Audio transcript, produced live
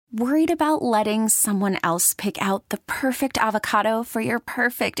Worried about letting someone else pick out the perfect avocado for your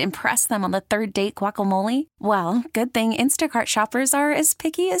perfect impress them on the third date guacamole? Well, good thing Instacart shoppers are as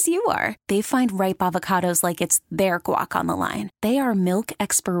picky as you are. They find ripe avocados like it's their guac on the line. They are milk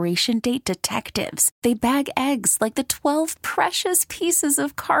expiration date detectives. They bag eggs like the 12 precious pieces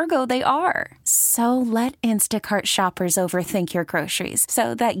of cargo they are. So let Instacart shoppers overthink your groceries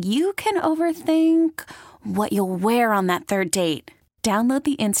so that you can overthink what you'll wear on that third date. Download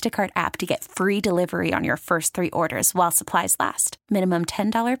the Instacart app to get free delivery on your first 3 orders while supplies last. Minimum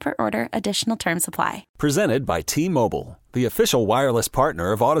 $10 per order. Additional terms apply. Presented by T-Mobile, the official wireless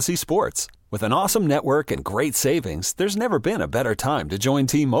partner of Odyssey Sports. With an awesome network and great savings, there's never been a better time to join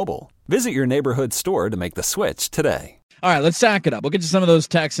T-Mobile. Visit your neighborhood store to make the switch today. All right, let's sack it up. We'll get to some of those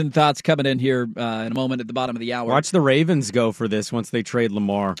texts and thoughts coming in here in a moment at the bottom of the hour. Watch the Ravens go for this once they trade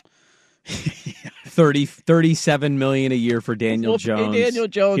Lamar. $37 million a year for Daniel Jones. Daniel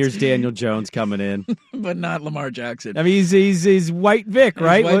Jones. Here's Daniel Jones coming in. But not Lamar Jackson. I mean, he's White Vic,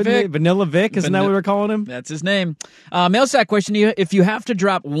 right? White Vic. Vanilla Vic, isn't that what we're calling him? That's his name. Mail sack question. If you have to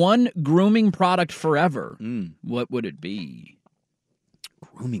drop one grooming product forever, what would it be?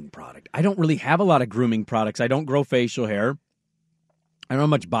 Grooming product. I don't really have a lot of grooming products. I don't grow facial hair. I don't have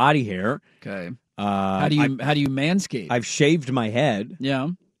much body hair. Okay. How do you manscape? I've shaved my head. Yeah.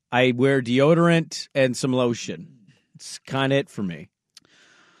 I wear deodorant and some lotion. It's kind of it for me.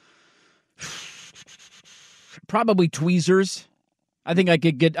 Probably tweezers. I think I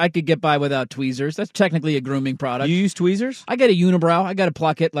could get by without tweezers. That's technically a grooming product. You use tweezers? I get a unibrow. I got to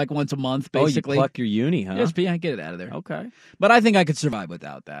pluck it like once a month, basically. Oh, you pluck your uni, huh? Yes, I get it out of there. Okay. But I think I could survive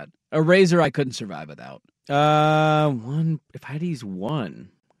without that. A razor I couldn't survive without. One. If I had to use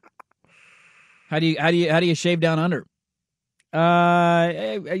one. How do you shave down under?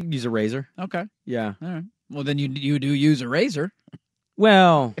 I use a razor. Okay. Yeah. All right. Well, then you do use a razor.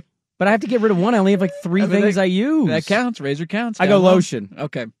 Well, but I have to get rid of one. I only have like 3 things I use. That counts. Razor counts. I go lotion.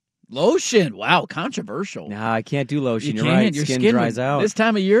 Okay. Lotion. Wow, controversial. Nah, I can't do lotion. You're right. Your skin dries out. This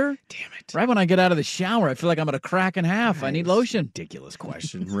time of year? Damn it. Right when I get out of the shower, I feel like I'm going to crack in half. I need lotion. Ridiculous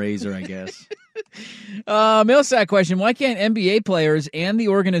question. Razor, I guess. Millsack question. Why can't NBA players and the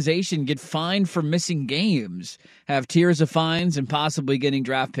organization get fined for missing games, have tiers of fines, and possibly getting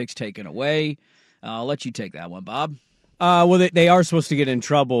draft picks taken away? I'll let you take that one, Bob. Well, they are supposed to get in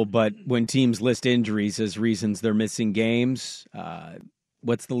trouble, but when teams list injuries as reasons they're missing games,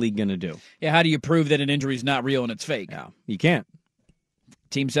 what's the league going to do? Yeah, how do you prove that an injury is not real and it's fake? Yeah, you can't.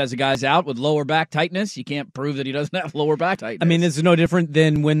 Team says the guy's out with lower back tightness. You can't prove that he doesn't have lower back tightness. I mean, it's no different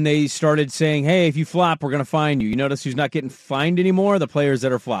than when they started saying, hey, if you flop, we're going to fine you. You notice who's not getting fined anymore? The players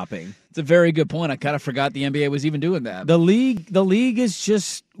that are flopping. It's a very good point. I kind of forgot the NBA was even doing that. The league is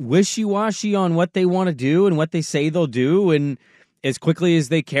just wishy-washy on what they want to do and what they say they'll do, and as quickly as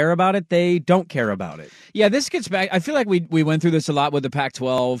they care about it, they don't care about it. Yeah, this gets back. I feel like we went through this a lot with the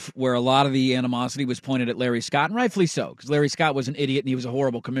Pac-12, where a lot of the animosity was pointed at Larry Scott, and rightfully so, because Larry Scott was an idiot and he was a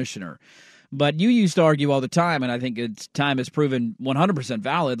horrible commissioner. But you used to argue all the time, and I think its time has proven 100%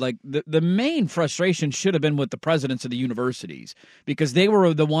 valid. Like, the main frustration should have been with the presidents of the universities, because they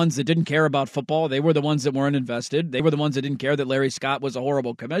were the ones that didn't care about football. They were the ones that weren't invested. They were the ones that didn't care that Larry Scott was a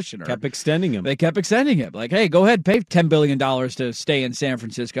horrible commissioner. Kept extending him. They kept extending him. Like, hey, go ahead, pay $10 billion to stay in San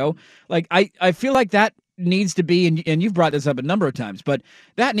Francisco. Like, I feel like that needs to be, and you've brought this up a number of times, but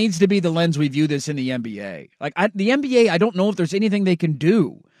that needs to be the lens we view this in the NBA. Like, the NBA, I don't know if there's anything they can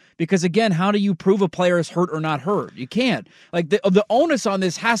do. Because, again, how do you prove a player is hurt or not hurt? You can't. Like, the onus on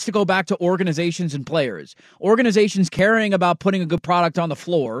this has to go back to organizations and players. Organizations caring about putting a good product on the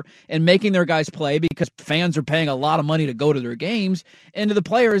floor and making their guys play because fans are paying a lot of money to go to their games, and to the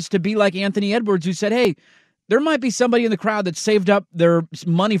players to be like Anthony Edwards, who said, hey, there might be somebody in the crowd that saved up their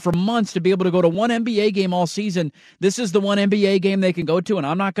money for months to be able to go to one NBA game all season. This is the one NBA game they can go to, and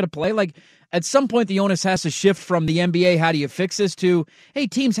I'm not going to play. Like, at some point, the onus has to shift from the NBA, how do you fix this, to, hey,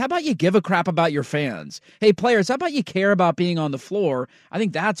 teams, how about you give a crap about your fans? Hey, players, how about you care about being on the floor? I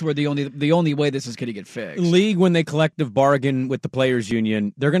think that's where the only way this is going to get fixed. League, when they collective bargain with the players'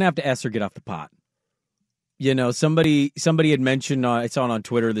 union, they're going to have to ask or get off the pot. You know, somebody had mentioned, I saw it on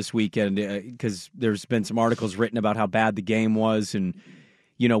Twitter this weekend, because there's been some articles written about how bad the game was and,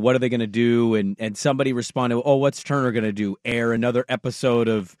 you know, what are they going to do? And somebody responded, oh, what's Turner going to do? Air another episode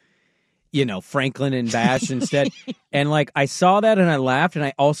of, you know, Franklin and Bash instead. And, like, I saw that and I laughed, and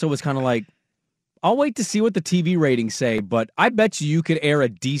I also was kind of like, I'll wait to see what the TV ratings say, but I bet you could air a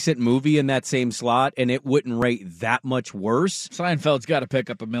decent movie in that same slot and it wouldn't rate that much worse. Seinfeld's got to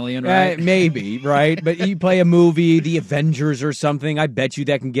pick up $1 million, right? Maybe, right? But you play a movie, The Avengers or something, I bet you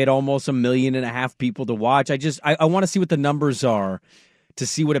that can get almost 1.5 million people to watch. I want to see what the numbers are to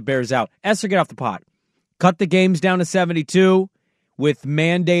see what it bears out. Esser, get off the pot. Cut the games down to 72 with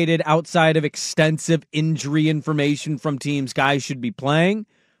mandated outside of extensive injury information from teams guys should be playing,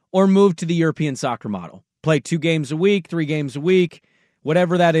 or move to the European soccer model. Play 2 games a week, 3 games a week,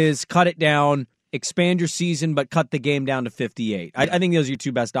 whatever that is, cut it down, expand your season, but cut the game down to 58. I think those are your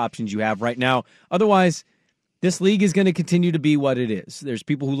 2 best options you have right now. Otherwise, this league is going to continue to be what it is. There's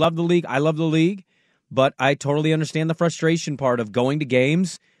people who love the league. I love the league, but I totally understand the frustration part of going to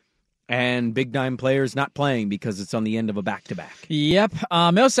games and big-time players not playing because it's on the end of a back-to-back. Yep.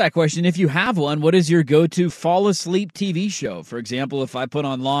 Millsack question, if you have one, what is your go-to fall-asleep TV show? For example, if I put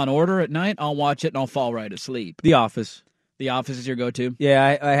on Law & Order at night, I'll watch it and I'll fall right asleep. The Office. The Office is your go-to?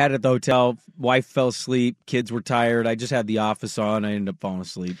 Yeah, I had it at the hotel. Wife fell asleep. Kids were tired. I just had The Office on. I ended up falling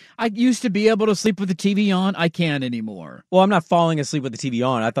asleep. I used to be able to sleep with the TV on. I can't anymore. Well, I'm not falling asleep with the TV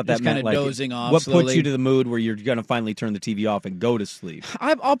on. I thought that Just meant kinda like dozing off what slowly. puts you to the mood where you're going to finally turn the TV off and go to sleep.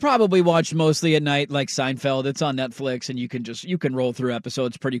 I'll probably watch mostly at night, like Seinfeld. It's on Netflix, and you can roll through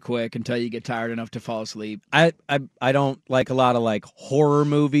episodes pretty quick until you get tired enough to fall asleep. I don't like a lot of like horror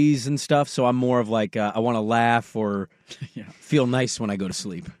movies and stuff, so I'm more of like I want to laugh or feel nice when I go to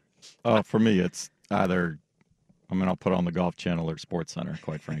sleep. Oh, for me, it's either, I'll put on the Golf Channel or Sports Center,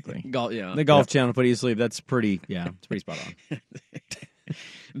 quite frankly. The Golf Channel put you to sleep. That's pretty spot on.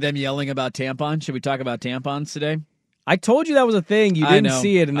 Them yelling about tampons. Should we talk about tampons today? I told you that was a thing. You didn't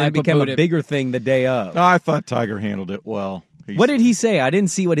see it, and then I it became a poo-pooed it. bigger thing the day of. No, I thought Tiger handled it well. What did he say? I didn't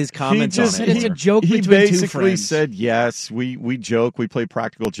see what his comments He on just- it Said it's were. a joke He between two basically friends. said, yes, we joke, we play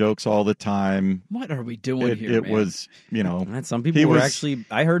practical jokes all the time. What are we doing here, It man? was, Man, some people he were was- actually.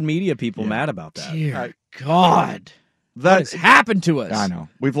 I heard media people mad about that. Dear God. What that. has happened to us? I know.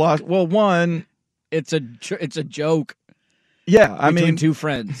 We've lost, well, one, It's a joke yeah, between two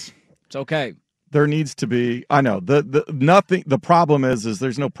friends. It's okay. there needs to be, I know, the problem is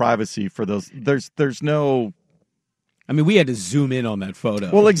there's no privacy for those, there's no, I mean, we had to zoom in on that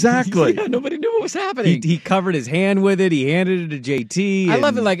photo. well, exactly. Yeah, nobody knew what was happening. He covered his hand with it. He handed it to JT. I love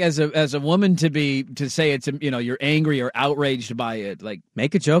and it, like as a woman to say it's you're angry or outraged by it. Like,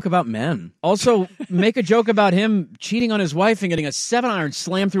 make a joke about men. also make a joke about him cheating on his wife and getting a 7-iron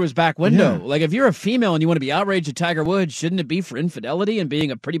slammed through his back window. Yeah. Like, if you're a female and you want to be outraged at Tiger Woods, shouldn't it be for infidelity and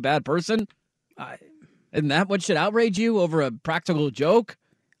being a pretty bad person? Isn't that what should outrage you over a practical joke?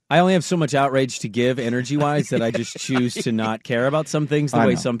 I only have so much outrage to give energy-wise that I just choose to not care about some things the I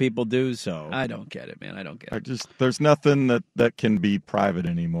way know. some people do. So I don't get it, man. I don't get it. There's nothing that can be private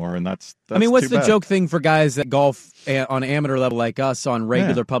anymore, and that's I mean, what's too the bad. joke thing for guys that golf on amateur level like us on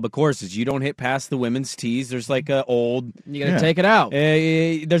regular public courses? You don't hit past the women's tees. There's like a old. You got to take it out.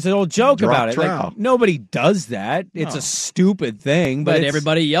 There's an old joke Drop about it. Like, trout. nobody does that. It's a stupid thing, but But it's-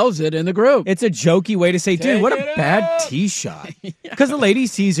 everybody yells it in the group. It's a jokey way to say, dude, Take what a it bad out. tee shot. Because the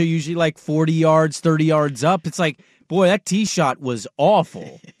ladies' tees are usually like 40 yards, 30 yards up. It's like, boy, that tee shot was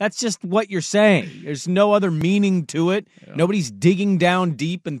awful. That's just what you're saying. There's no other meaning to it. Nobody's digging down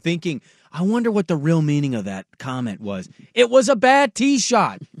deep and thinking, I wonder what the real meaning of that comment was. It was a bad tee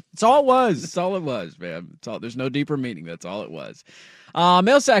shot. That's all it was. That's all it was, man. There's no deeper meaning. That's all it was.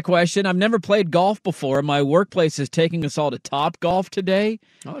 Mailsack question. I've never played golf before. My workplace is taking us all to Top Golf today.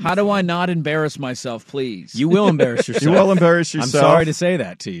 How do I not embarrass myself, please? You will embarrass yourself. You will embarrass I'm yourself. sorry to say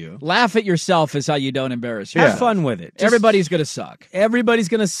that to you. Laugh at yourself is how you don't embarrass yourself. Have fun with it. Just- Everybody's going to suck. Everybody's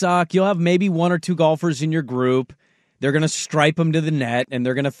going to suck. You'll have maybe 1 or 2 golfers in your group. They're going to stripe them to the net, and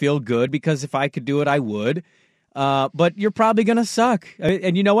they're going to feel good because if I could do it, I would. But you're probably going to suck.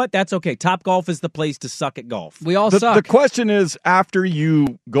 And you know what? That's okay. Top Golf is the place to suck at golf. We all The suck. question is, after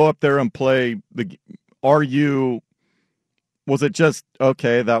you go up there and play, was it just,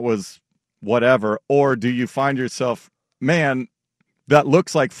 okay, that was whatever, or do you find yourself, man, that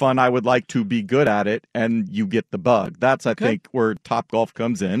looks like fun, I would like to be good at it, and you get the bug? That's, I think, where Top Golf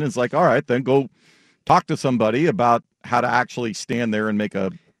comes in. It's like, all right, then go talk to somebody about how to actually stand there and make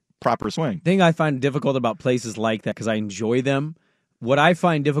a proper swing. The thing I find difficult about places like that, because I enjoy them, what I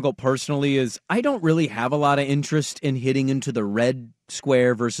find difficult personally is I don't really have a lot of interest in hitting into the red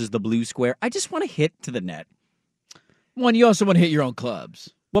square versus the blue square. I just want to hit to the net. One, you also want to hit your own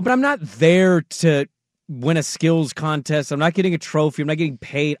clubs. Well, but I'm not there to win a skills contest. I'm not getting a trophy. I'm not getting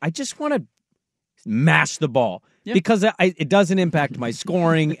paid. I just want to mash the ball because it doesn't impact my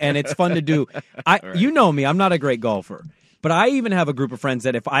scoring, and it's fun to do. You know me. I'm not a great golfer. But I even have a group of friends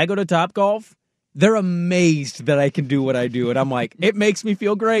that if I go to Top Golf, they're amazed that I can do what I do. And I'm like, it makes me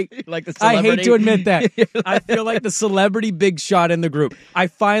feel great. Like the I hate celebrity. to admit that. I feel like the celebrity big shot in the group. I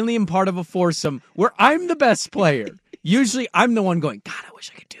finally am part of a foursome where I'm the best player. Usually I'm the one going, God, I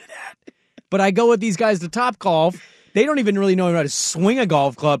wish I could do that. But I go with these guys to Top Golf, They don't even really know how to swing a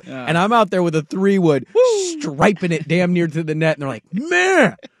golf club, and I'm out there with a 3-wood, striping it damn near to the net, and they're like,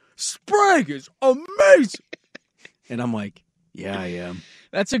 man, Sprague is amazing. And I'm like, yeah, I am.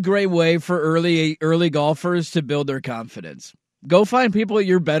 That's a great way for early golfers to build their confidence. Go find people that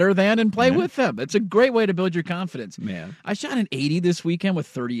you're better than and play with them. It's a great way to build your confidence. Man. I shot an 80 this weekend with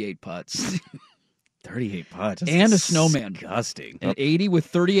 38 putts. 38 putts. And a snowman. Disgusting. An 80 with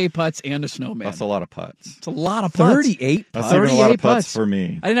 38 putts and a snowman. That's a lot of putts. It's a lot of putts. 38 That's putts. even a lot of 38 putts putts for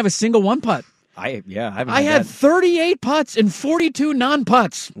me. I didn't have a single one putt. I haven't I had that. 38 putts and 42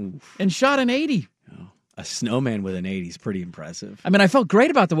 non-putts and shot an 80. A snowman with an 80 is pretty impressive. I mean, I felt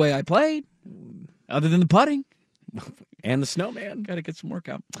great about the way I played, other than the putting. And the snowman. Got to get some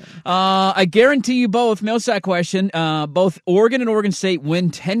workout. I guarantee you both, mail sack question, both Oregon and Oregon State win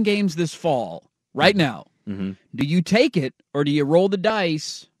 10 games this fall, right now. Mm-hmm. Do you take it, or do you roll the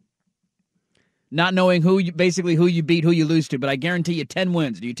dice, not knowing who you beat, who you lose to? But I guarantee you 10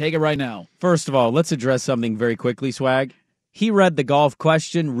 wins. Do you take it right now? First of all, let's address something very quickly, Swag. He read the golf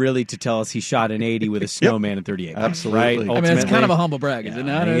question really to tell us he shot an 80 with a snowman at 38. Absolutely. Right? I mean, it's kind of a humble brag, is it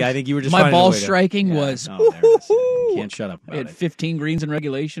not? I think you were just my finding a ball way to- striking Yeah, was. no, there it is. You can't shut up We about had it. 15 greens in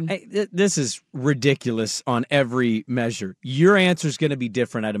regulation. Hey, this is ridiculous on every measure. Your answer is going to be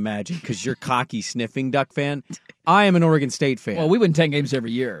different, I'd imagine, because you're cocky sniffing Duck fan. I am an Oregon State fan. Well, we win 10 games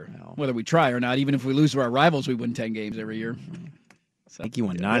every year, whether we try or not. Even if we lose to our rivals, we win 10 games every year. I think you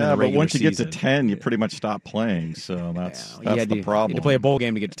won 9 in Yeah, the but regular once you get to season. 10, you pretty much stop playing. So that's You had the to- problem. You had to play a bowl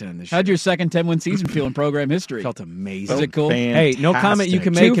game to get to 10 this year. How'd your second 10-win season feel in program history? Felt amazing. Was it cool? Hey, no comment you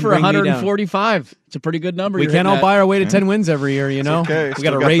can Fantastic. make 2 for and bring me down. 145. It's a pretty good number. We you're can't hitting all at. buy our way to 10 wins every year, you know? Okay, We still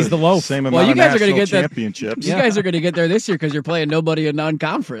got to got raise the loaf. Same Well, amount you of guys are gonna national get that- championships. You guys are going to get there this year because you're playing nobody in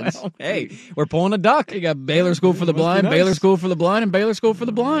non-conference. Hey, we're pulling a duck. You got Baylor School for the Must be Blind, nice. Baylor School for the Blind, and Baylor School for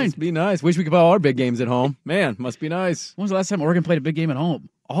the Blind. Must be nice. Wish we could play all our big games at home. Man, must be nice. When was the last time Oregon played a big game at home?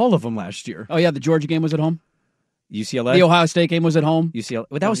 All of them last year. Oh, yeah, the Georgia game was at home. UCLA. The Ohio State game was at home. UCLA.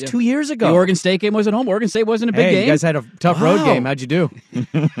 Well, that was yeah. 2 years ago. The Oregon State game was at home. Oregon State wasn't a big hey, game. you guys had a tough road Wow. game. How'd you do?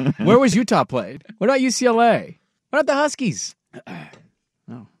 Where was Utah played? What about UCLA? What about the Huskies? Oh,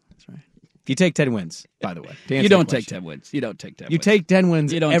 that's right. You take 10 wins, by the way. to answer You don't your take question. 10 wins. You don't take 10 You wins. take 10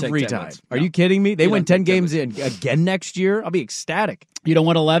 wins You don't take every 10 time. wins. Are No. you kidding me? They You win don't 10 take 10 games again next year. I'll be ecstatic. You don't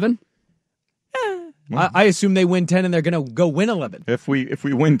want 11? I assume they win 10 and they're going to go win 11. If we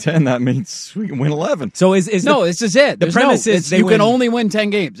win 10, that means we can win 11. So is No, this is it. the There's premise no, is it's- they you win- can only win 10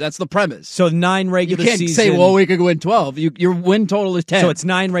 games. That's the premise. so 9 You regular can't season. say, well, we could win 12. Your win total is 10. So it's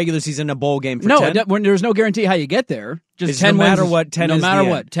 9 regular season, a bowl game for no, 10? there's no guarantee how you get there. Just It's 10 no wins. matter is- what, 10 no is the matter end.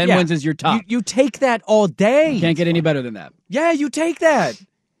 what, 10 Yeah. wins is your top. You take that all day. Can't get any better than that. Yeah, you take that.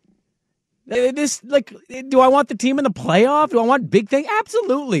 Do I want the team in the playoff? Do I want big thing?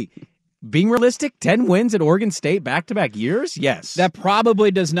 Absolutely. Being realistic, 10 wins at Oregon State back-to-back years? Yes. That probably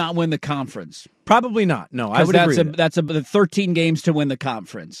does not win the conference. Probably not. No, I would that's agree. that's 13 games to win the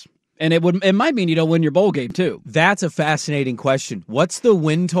conference. And it might mean you don't win your bowl game too. That's a fascinating question. What's the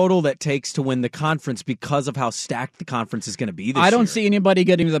win total that takes to win the conference because of how stacked the conference is going to be this year? I don't see anybody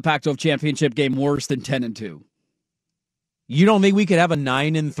getting to the Pac-12 championship game worse than 10-2. You don't think we could have a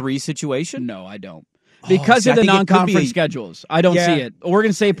 9-3 situation? No, I don't. Because see, I of the think it could be non-conference a- schedules. I don't Yeah. see it.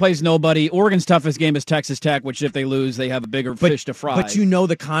 Oregon State plays nobody. Oregon's toughest game is Texas Tech, which if they lose, they have a bigger fish to fry. But you know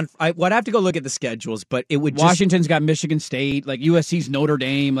I'd have to go look at the schedules, but it would just... Washington's got Michigan State, like USC's Notre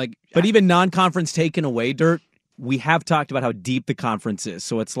Dame. But even non-conference taken away, Dirt, we have talked about how deep the conference is.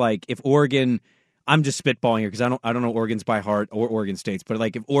 So it's like if Oregon, I'm just spitballing here because I don't know Oregon's by heart or Oregon State's, but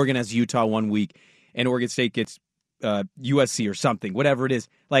like if Oregon has Utah one week and Oregon State gets USC or something, whatever it is,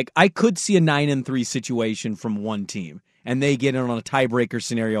 like I could see a 9-3 situation from one team and they get in on a tiebreaker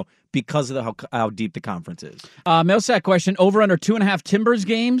scenario because of how deep the conference is. Mailsack question, over under 2.5 Timbers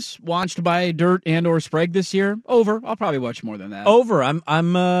games watched by Dirt and or Sprague this year? Over. I'll probably watch more than that. Over. I'm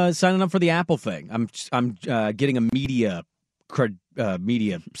signing up for the Apple thing. I'm getting a media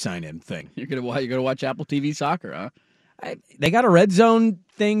sign-in thing. You're gonna watch Apple TV soccer, huh? They got a red zone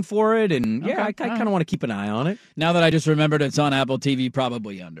thing for it, and Okay, I kind of want to keep an eye on it. Now that I just remembered it's on Apple TV,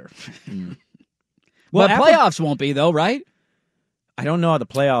 probably under. Well, But Apple- playoffs won't be though, right? I don't know how the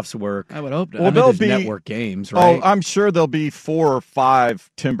playoffs work. I would hope not. Well, I mean, they'll there's be- network games, right? Oh, I'm sure there'll be 4 or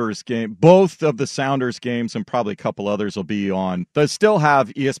 5 Timbers games. Both of the Sounders games and probably a couple others will be on. They still have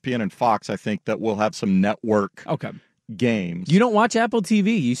ESPN and Fox, I think, that will have some network Okay. games. You don't watch Apple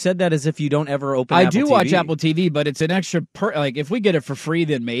TV. You said that as if you don't ever open I Apple do TV. watch Apple TV, but it's an extra like if we get it for free,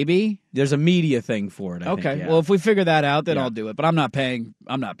 then maybe. There's a media thing for it. I Okay. think, yeah. Well, if we figure that out, then Yeah. I'll do it. But I'm not paying.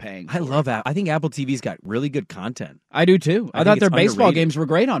 I love Apple. I think Apple TV's got really good content. I do too. I I thought think their it's baseball underrated. games were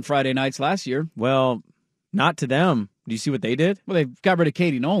great on Friday nights last year. Well, Not to them. Do you see what they did? Well, they got rid of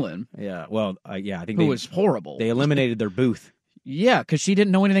Katie Nolan. Yeah. Well, I think who was horrible. They eliminated their booth. Yeah, because she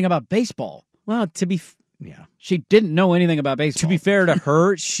didn't know anything about baseball. Well, she didn't know anything about baseball. To be fair to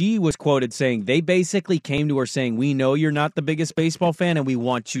her, she was quoted saying they basically came to her saying, "We know you're not the biggest baseball fan, and we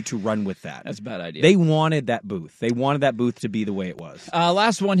want you to run with that." That's a bad idea. They wanted that booth. They wanted that booth to be the way it was.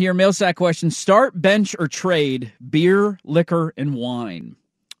 Last one here, mail sack question: start, bench, or trade beer, liquor, and wine?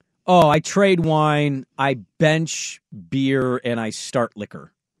 Oh, I trade wine, I bench beer, and I start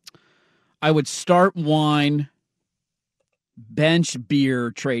liquor. I would start wine, bench beer,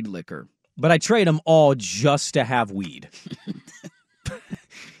 trade liquor. But I trade them all just to have weed.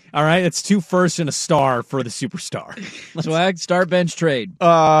 All right, it's 2 firsts and a star for the superstar. Swag, start, bench, trade.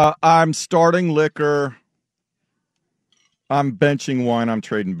 I'm starting liquor. I'm benching wine. I'm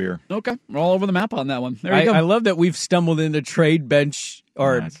trading beer. Okay, we're all over the map on that one. There you go. I love that we've stumbled into trade bench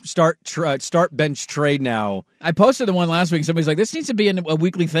or Nice. start bench trade now. I posted the one last week. Somebody's like, this needs to be a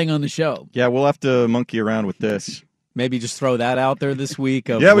weekly thing on the show. Yeah, we'll have to monkey around with this. Maybe just throw that out there this week.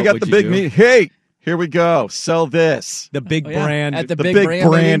 Yeah, we what got would the you big do? meeting. Hey, here we go. Sell this. The big Oh, yeah. brand. At The big big brand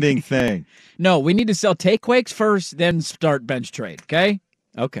branding meeting. thing. No, we need to sell take quakes first, then start bench trade. Okay,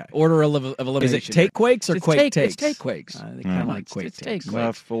 Okay. order of elimination. Is it take quakes or It's quake take, takes? It's take quakes. They kind of like quake It's take takes. quakes. Well,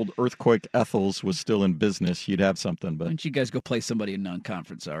 if old Earthquake Ethels was still in business, you'd have something. Why But don't you guys go play somebody in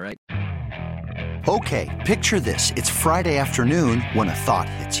non-conference? All right. Okay, picture this. It's Friday afternoon when a thought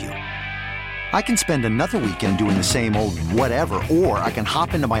hits you. I can spend another weekend doing the same old whatever, or I can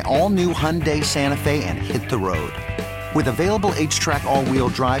hop into my all-new Hyundai Santa Fe and hit the road. With available H-Track all-wheel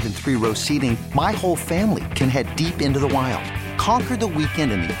drive and 3-row seating, my whole family can head deep into the wild. Conquer the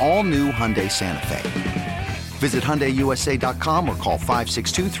weekend in the all-new Hyundai Santa Fe. Visit HyundaiUSA.com or call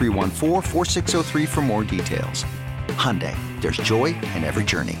 562-314-4603 for more details. Hyundai, there's joy in every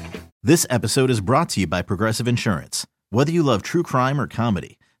journey. This episode is brought to you by Progressive Insurance. Whether you love true crime or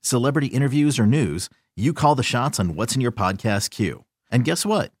comedy, celebrity interviews or news, you call the shots on what's in your podcast queue. And guess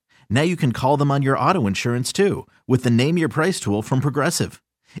what? Now you can call them on your auto insurance too with the Name Your Price tool from Progressive.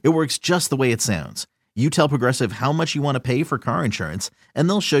 It works just the way it sounds. You tell Progressive how much you want to pay for car insurance, and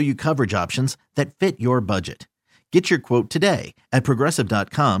they'll show you coverage options that fit your budget. Get your quote today at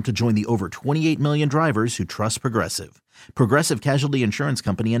Progressive.com to join the over 28 million drivers who trust Progressive. Progressive Casualty Insurance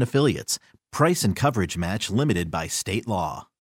Company and Affiliates. Price and coverage match limited by state law.